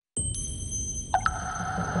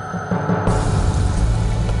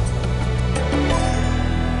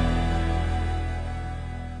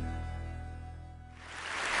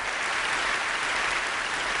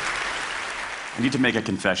I need to make a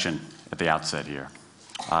confession at the outset here.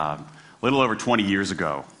 A little over 20 years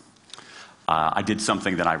ago, I did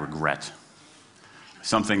something that I regret,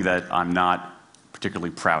 something that I'm not particularly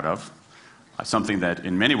proud of, something that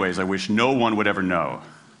in many ways I wish no one would ever know,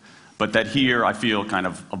 but that here I feel kind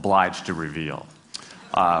of obliged to reveal.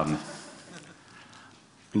 In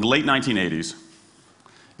the late 1980s,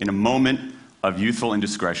 in a moment of youthful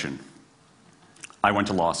indiscretion, I went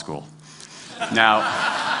to law school.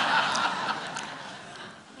 Now,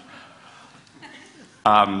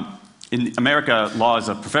 in America, law is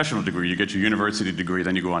a professional degree. You get your university degree,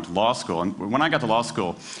 then you go on to law school. And when I got to law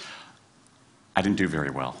school, I didn't do very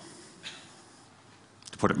well.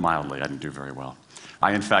 To put it mildly, I didn't do very well.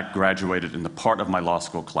 I, in fact, graduated in the part of my law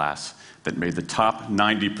school class that made the top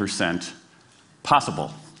 90%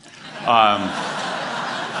 possible.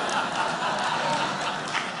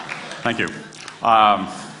 Thank you.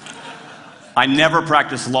 I never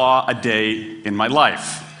practiced law a day in my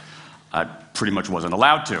life. I pretty much wasn't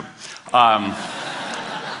allowed to.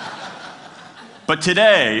 But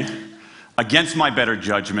today, against my better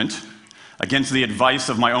judgment, against the advice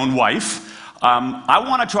of my own wife, I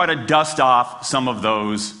want to try to dust off some of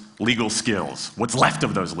those legal skills, what's left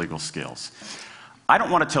of those legal skills. I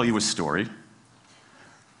don't want to tell you a story.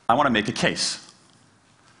 I want to make a case.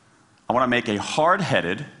 I want to make a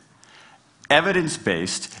hard-headed,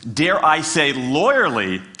 evidence-based, dare I say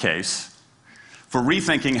lawyerly case for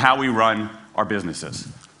rethinking how we run our businesses.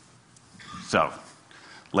 So,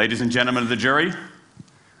 ladies and gentlemen of the jury,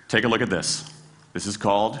 take a look at this. This is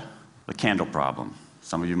called the candle problem.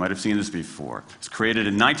 Some of you might have seen this before. It's created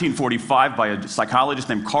in 1945 by a psychologist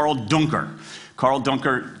named Carl Duncker. Carl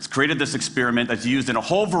Duncker created this experiment that's used in a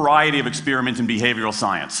whole variety of experiments in behavioral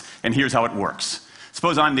science. And here's how it works.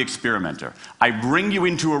 Suppose I'm the experimenter. I bring you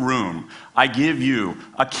into a room. I give you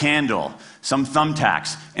a candle, some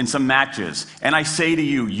thumbtacks, and some matches. And I say to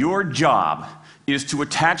you, your job is to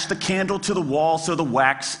attach the candle to the wall so the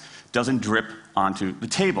wax doesn't drip onto the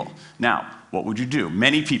table. Now, what would you do?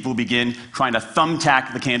 Many people begin trying to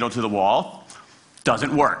thumbtack the candle to the wall.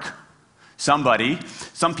 Doesn't work. Some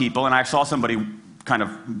people, and I saw somebody kind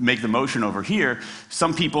of make the motion over here,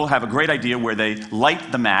 some people have a great idea where they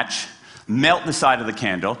light the match, melt the side of the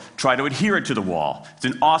candle, try to adhere it to the wall. It's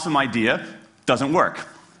an awesome idea. Doesn't work.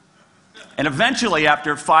 And eventually,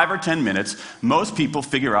 after 5 or 10 minutes, most people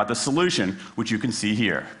figure out the solution, which you can see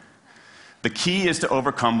here. The key is to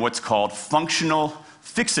overcome what's called functional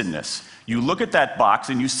fixedness. You look at that box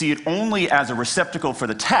and you see it only as a receptacle for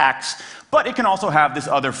the tacks, but it can also have this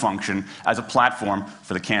other function as a platform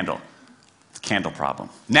for the candle. The candle problem.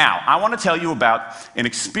 Now, I want to tell you about an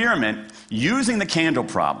experiment using the candle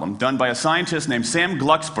problem done by a scientist named Sam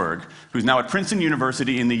Glucksberg, who's now at Princeton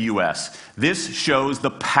University in the US. This shows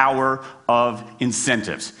the power of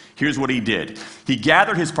incentives. Here's what he did. He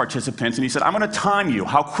gathered his participants and he said, I'm going to time you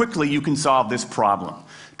how quickly you can solve this problem.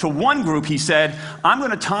 To one group, he said, I'm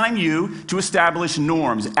going to time you to establish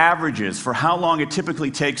norms, averages, for how long it typically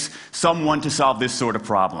takes someone to solve this sort of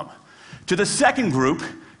problem. To the second group,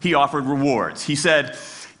 he offered rewards. He said,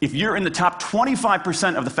 if you're in the top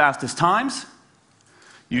 25% of the fastest times,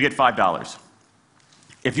 you get $5.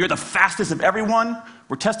 If you're the fastest of everyone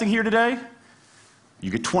we're testing here today, you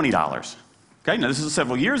get $20. Okay, now this is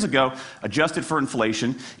several years ago, adjusted for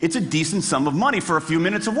inflation. It's a decent sum of money for a few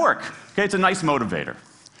minutes of work. Okay, it's a nice motivator.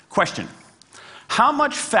 Question, how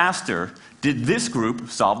much faster did this group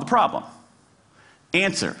solve the problem?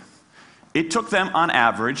 Answer, it took them on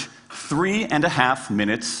average 3.5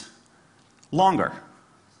 minutes longer.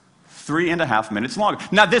 3.5 minutes longer.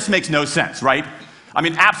 Now this makes no sense, right? I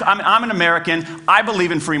mean, I'm an American, I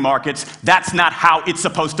believe in free markets, that's not how it's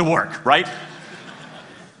supposed to work, right?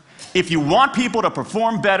 If you want people to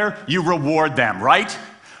perform better, you reward them, right?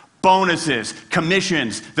 Bonuses,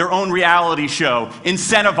 commissions, their own reality show,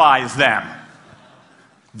 incentivize them.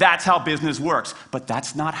 That's how business works. But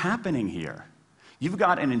that's not happening here. You've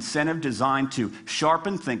got an incentive designed to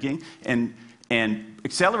sharpen thinking and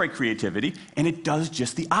accelerate creativity, and it does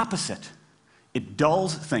just the opposite. It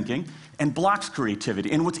dulls thinking and blocks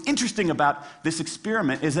creativity. And what's interesting about this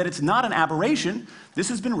experiment is that it's not an aberration. This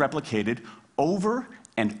has been replicated over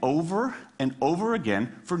and over and over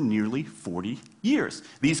again for nearly 40 years.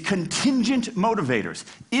 These contingent motivators.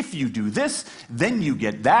 If you do this, then you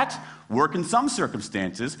get that. Work in some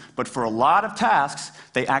circumstances, but for a lot of tasks,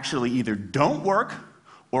 they actually either don't work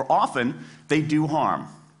or often they do harm.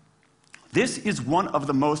 This is one of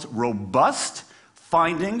the most robust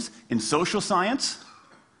findings in social science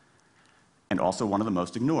and also one of the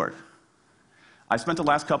most ignored. I spent the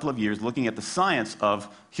last couple of years looking at the science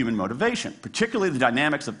of human motivation, particularly the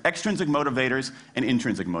dynamics of extrinsic motivators and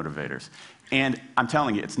intrinsic motivators. And I'm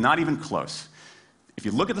telling you, it's not even close. If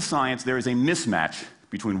you look at the science, there is a mismatch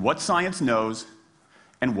between what science knows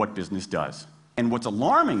and what business does. And what's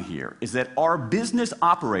alarming here is that our business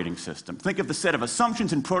operating system, think of the set of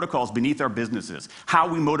assumptions and protocols beneath our businesses, how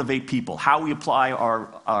we motivate people, how we apply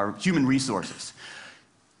our human resources.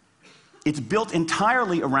 It's built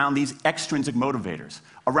entirely around these extrinsic motivators,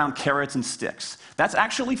 around carrots and sticks. That's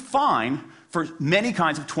actually fine for many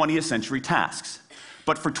kinds of 20th century tasks.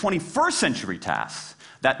 But for 21st century tasks,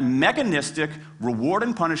 that mechanistic reward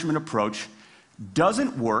and punishment approach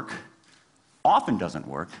doesn't work, often doesn't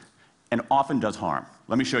work, and often does harm.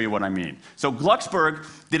 Let me show you what I mean. So Glucksberg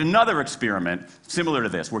did another experiment similar to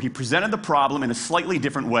this, where he presented the problem in a slightly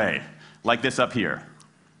different way, like this up here.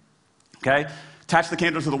 Okay? Attach the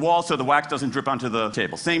candle to the wall so the wax doesn't drip onto the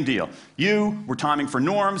table. Same deal. You were timing for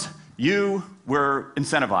norms. You were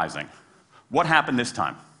incentivizing. What happened this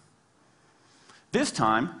time? This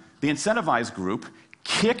time, the incentivized group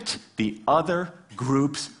kicked the other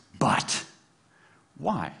group's butt.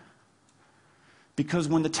 Why? Because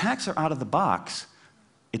when the tasks are out of the box,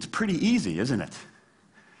 it's pretty easy, isn't it?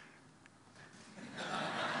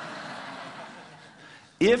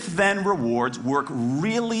 If-then rewards work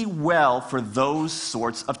really well for those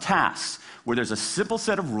sorts of tasks, where there's a simple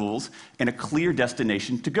set of rules and a clear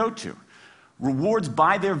destination to go to. Rewards,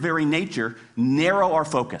 by their very nature, narrow our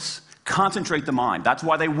focus, concentrate the mind. That's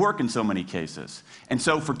why they work in so many cases. And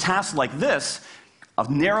so for tasks like this, a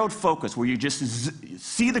narrowed focus where you just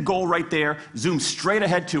see the goal right there, zoom straight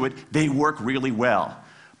ahead to it, they work really well.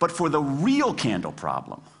 But for the real candle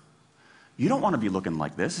problem, you don't want to be looking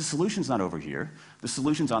like this. The solution's not over here. The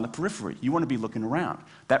solution's on the periphery. You want to be looking around.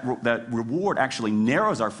 That reward actually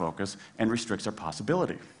narrows our focus and restricts our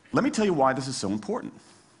possibility. Let me tell you why this is so important.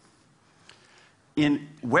 In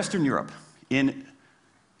Western Europe, in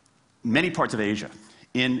many parts of Asia,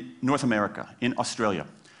 in North America, in Australia,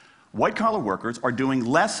 white-collar workers are doing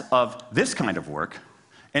less of this kind of work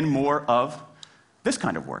and more of this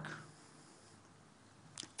kind of work.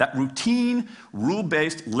 That routine,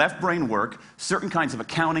 rule-based, left-brain work, certain kinds of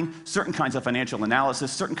accounting, certain kinds of financial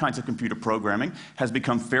analysis, certain kinds of computer programming, has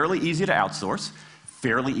become fairly easy to outsource,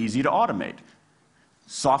 fairly easy to automate.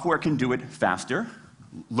 Software can do it faster.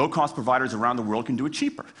 Low-cost providers around the world can do it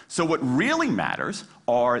cheaper. So what really matters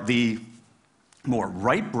are the more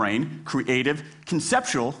right-brain, creative,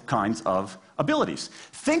 conceptual kinds of abilities.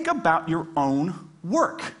 Think about your own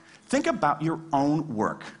work. Think about your own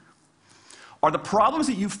work. Are the problems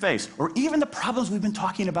that you face, or even the problems we've been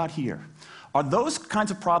talking about here, are those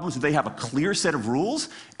kinds of problems, do they have a clear set of rules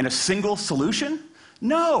and a single solution?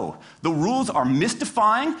 No. The rules are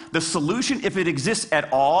mystifying. The solution, if it exists at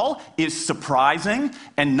all, is surprising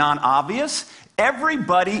and non-obvious.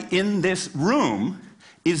 Everybody in this room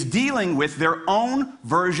is dealing with their own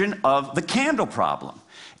version of the candle problem.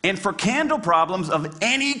 And for candle problems of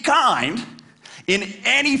any kind, in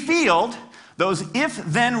any field, those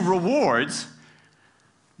if-then rewards,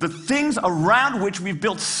 the things around which we've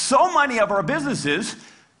built so many of our businesses,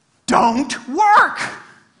 don't work.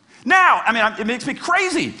 Now, I mean, it makes me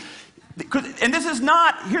crazy. And this is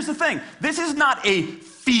not, here's the thing, this is not a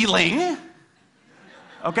feeling.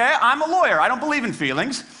 Okay? I'm a lawyer. I don't believe in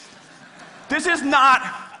feelings. This is not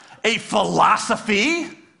a philosophy.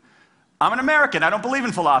 I'm an American. I don't believe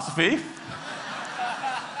in philosophy.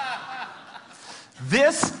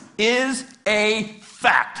 This is a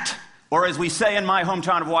fact. Or as we say in my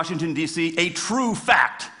hometown of Washington, D.C., a true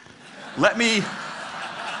fact. Let me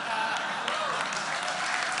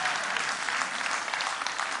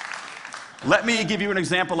give you an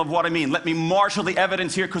example of what I mean. Let me marshal the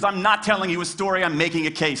evidence here, because I'm not telling you a story. I'm making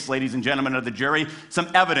a case, ladies and gentlemen of the jury.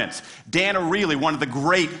 Some evidence. Dan Ariely, one of the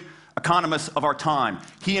great economists of our time,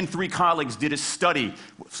 he and 3 colleagues did a study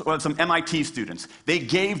of some MIT students. They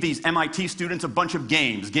gave these MIT students a bunch of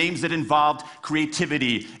games that involved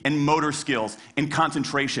creativity and motor skills and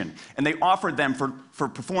concentration. And they offered them for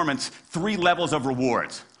performance 3 levels of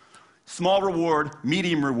rewards. Small reward,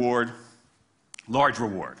 medium reward, large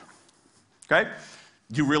reward. Okay?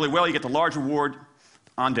 Do really well, you get the large reward,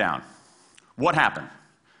 on down. What happened?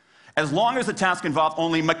 As long as the task involved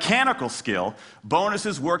only mechanical skill,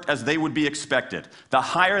 bonuses worked as they would be expected. The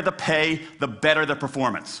higher the pay, the better the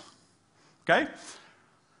performance. Okay?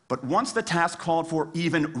 But once the task called for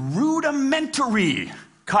even rudimentary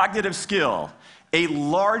cognitive skill, a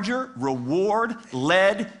larger reward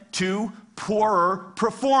led to poorer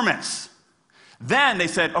performance. Then they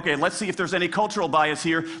said, okay, let's see if there's any cultural bias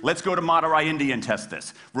here. Let's go to Madurai, India and test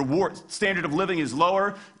this. Standard of living is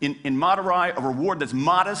lower. In Madurai, a reward that's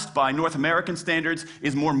modest by North American standards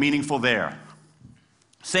is more meaningful there.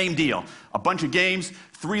 Same deal. A bunch of games,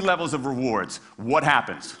 3 levels of rewards. What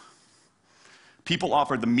happens? People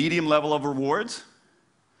offered the medium level of rewards,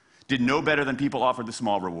 did no better than people offered the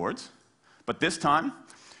small rewards. But this time,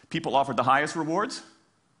 people offered the highest rewards.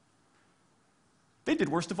 They did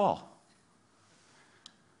worst of all.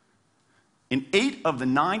 In 8 of the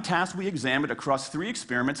 9 tasks we examined across 3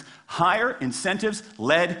 experiments, higher incentives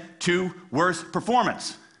led to worse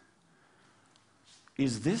performance.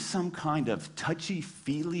 Is this some kind of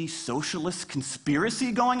touchy-feely socialist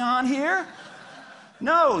conspiracy going on here?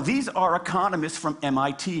 No, these are economists from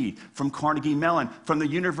MIT, from Carnegie Mellon, from the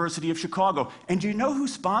University of Chicago. And do you know who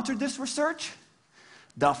sponsored this research?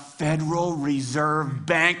 The Federal Reserve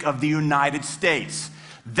Bank of the United States.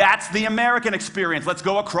 That's the American experience. Let's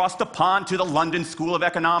go across the pond to the London School of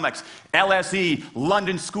Economics. LSE,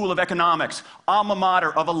 London School of Economics, alma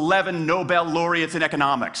mater of 11 Nobel laureates in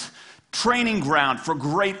economics. Training ground for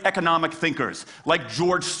great economic thinkers like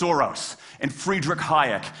George Soros and Friedrich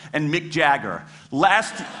Hayek and Mick Jagger.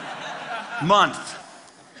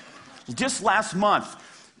 Just last month,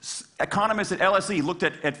 economists at LSE looked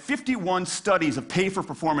at 51 studies of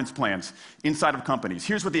pay-for-performance plans inside of companies.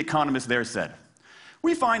 Here's what the economists there said.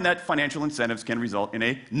 We find that financial incentives can result in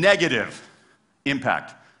a negative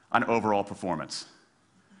impact on overall performance.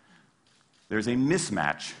 There's a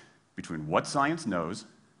mismatch between what science knows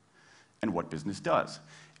and what business does.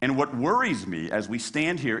 And what worries me as we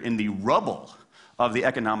stand here in the rubble of the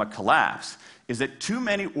economic collapse is that too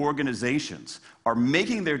many organizations are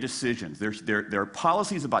making their decisions, their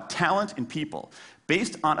policies about talent and people,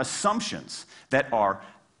 based on assumptions that are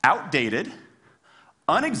outdated,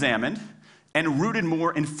 unexamined, and rooted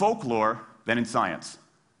more in folklore than in science.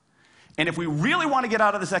 And if we really want to get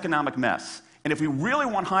out of this economic mess, and if we really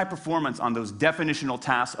want high performance on those definitional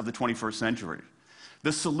tasks of the 21st century,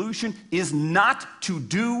 the solution is not to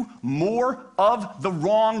do more of the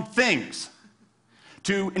wrong things,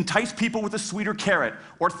 to entice people with a sweeter carrot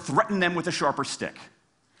or threaten them with a sharper stick.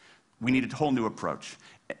 We need a whole new approach.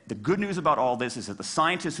 The good news about all this is that the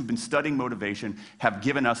scientists who've been studying motivation have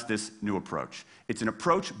given us this new approach. It's an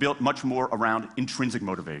approach built much more around intrinsic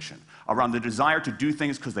motivation, around the desire to do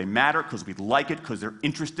things because they matter, because we like it, because they're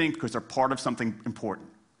interesting, because they're part of something important.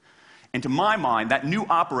 And to my mind, that new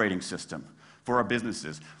operating system for our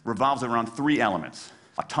businesses revolves around 3 elements: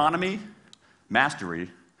 autonomy, mastery,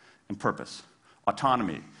 and purpose.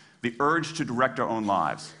 Autonomy, the urge to direct our own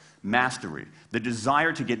lives. Mastery, the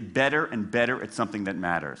desire to get better and better at something that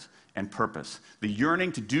matters. And purpose, the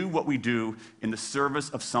yearning to do what we do in the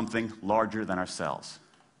service of something larger than ourselves.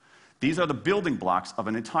 These are the building blocks of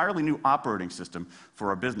an entirely new operating system for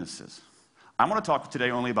our businesses. I want to talk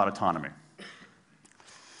today only about autonomy.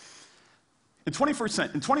 In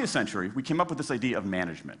 20th century, we came up with this idea of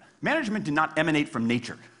management. Management did not emanate from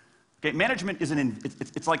nature. Okay? Management is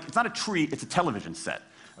it's not a tree, it's a television set.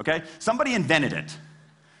 Okay? Somebody invented it.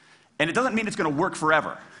 And it doesn't mean it's going to work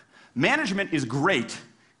forever. Management is great.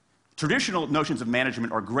 Traditional notions of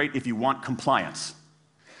management are great if you want compliance.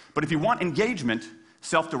 But if you want engagement,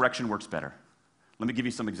 self-direction works better. Let me give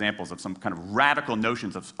you some examples of some kind of radical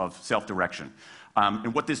notions of self-direction.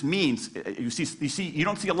 And what this means, you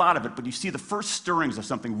don't see a lot of it, but you see the first stirrings of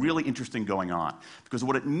something really interesting going on. Because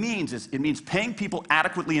what it means is, it means paying people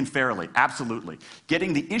adequately and fairly, absolutely.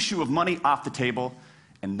 Getting the issue of money off the table,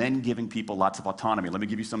 and then giving people lots of autonomy. Let me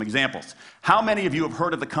give you some examples. How many of you have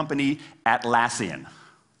heard of the company Atlassian?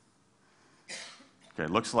 Okay,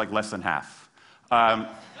 looks like less than half.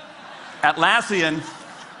 Atlassian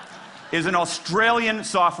is an Australian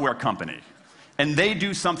software company, and they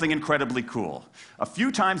do something incredibly cool. A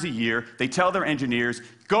few times a year, they tell their engineers,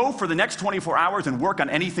 go for the next 24 hours and work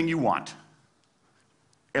on anything you want.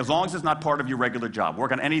 As long as it's not part of your regular job.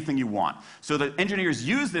 Work on anything you want. So the engineers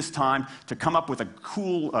use this time to come up with a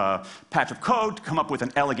cool patch of code, to come up with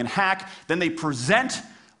an elegant hack. Then they present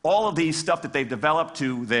all of these stuff that they've developed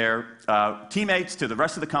to their teammates, to the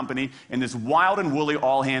rest of the company, in this wild and woolly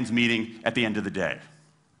all-hands meeting at the end of the day.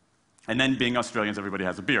 And then, being Australians, everybody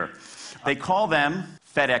has a beer. They call them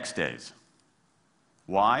FedEx days.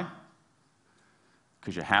 Why?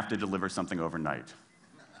 Because you have to deliver something overnight.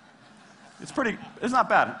 It's not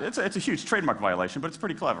bad. It's a huge trademark violation, but it's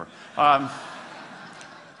pretty clever. That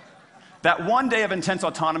one day of intense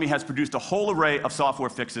autonomy has produced a whole array of software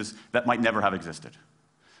fixes that might never have existed.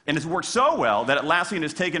 And it's worked so well that Atlassian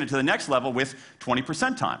has taken it to the next level with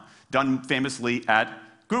 20% time, done famously at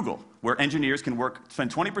Google, where engineers can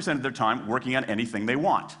spend 20% of their time working on anything they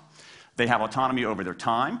want. They have autonomy over their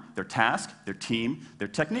time, their task, their team, their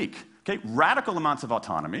technique. Okay? Radical amounts of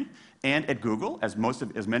autonomy. And at Google, as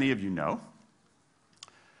many of you know,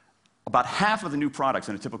 about half of the new products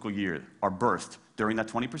in a typical year are birthed during that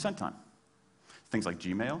 20% time. Things like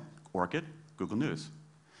Gmail, Orchid, Google News.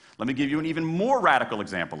 Let me give you an even more radical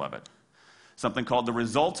example of it. Something called the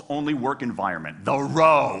results-only work environment, the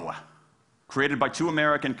ROW, created by 2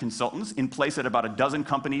 American consultants in place at about a dozen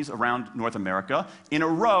companies around North America. In a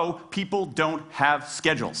ROW, people don't have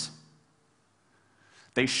schedules.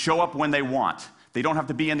 They show up when they want. They don't have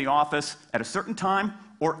to be in the office at a certain time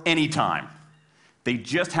or any time. They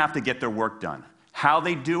just have to get their work done. How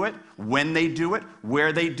they do it, when they do it,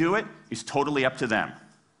 where they do it, is totally up to them.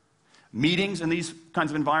 Meetings in these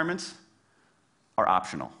kinds of environments are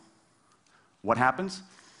optional. What happens?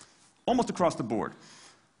 Almost across the board.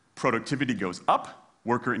 Productivity goes up,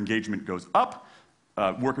 worker engagement goes up,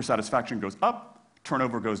 worker satisfaction goes up,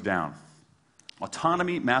 turnover goes down.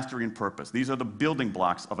 Autonomy, mastery, and purpose. These are the building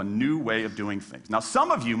blocks of a new way of doing things. Now,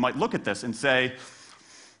 some of you might look at this and say,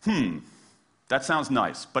 that sounds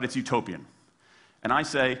nice, but it's utopian. And I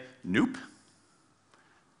say, nope.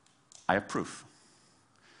 I have proof.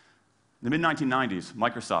 In the mid-1990s,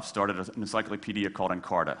 Microsoft started an encyclopedia called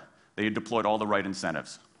Encarta. They had deployed all the right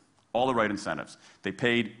incentives. All the right incentives. They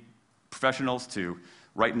paid professionals to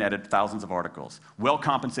write and edit thousands of articles.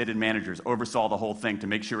 Well-compensated managers oversaw the whole thing to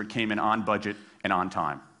make sure it came in on budget and on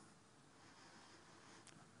time.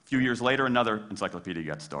 A few years later, another encyclopedia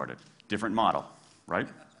got started. Different model, right?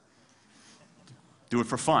 Do it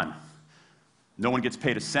for fun. No one gets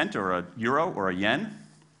paid a cent or a euro or a yen.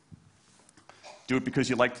 Do it because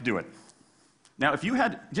you like to do it. Now, if you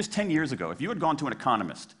had, just 10 years ago, if you had gone to an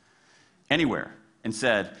economist anywhere and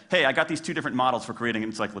said, hey, I got these 2 different models for creating an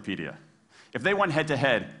encyclopedia. If they went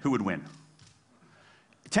head-to-head, who would win?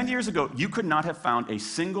 10 years ago, you could not have found a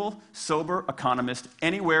single sober economist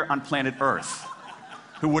anywhere on planet Earth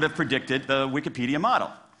who would have predicted the Wikipedia model.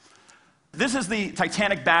 This is the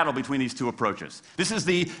titanic battle between these 2 approaches. This is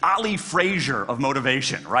the Ali Frazier of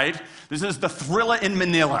motivation, right? This is the thriller in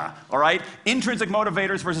Manila, all right? Intrinsic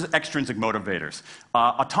motivators versus extrinsic motivators.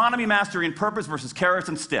 Autonomy, mastery, and purpose versus carrots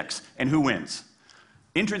and sticks. And who wins?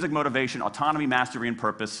 Intrinsic motivation, autonomy, mastery, and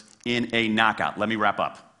purpose in a knockout. Let me wrap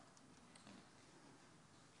up.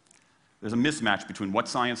 There's a mismatch between what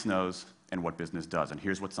science knows and what business does. And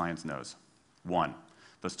here's what science knows. 1.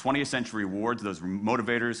 Those 20th century rewards, those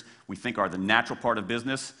motivators we think are the natural part of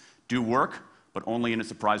business, do work, but only in a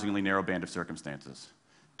surprisingly narrow band of circumstances.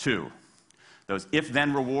 2, those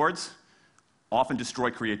if-then rewards often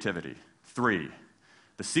destroy creativity. 3,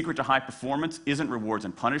 the secret to high performance isn't rewards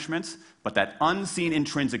and punishments, but that unseen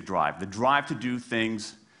intrinsic drive, the drive to do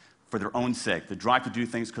things for their own sake, the drive to do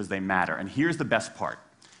things because they matter. And here's the best part.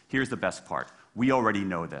 Here's the best part. We already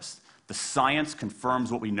know this. The science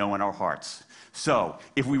confirms what we know in our hearts. So,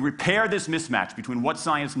 if we repair this mismatch between what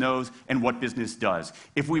science knows and what business does,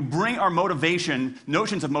 if we bring our motivation,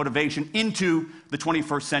 notions of motivation into the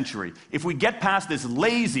 21st century, if we get past this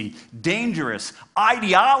lazy, dangerous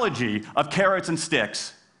ideology of carrots and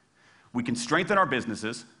sticks, we can strengthen our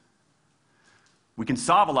businesses, we can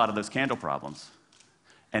solve a lot of those candle problems,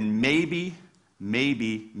 and maybe,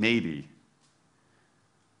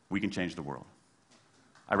 we can change the world.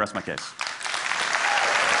 I rest my case.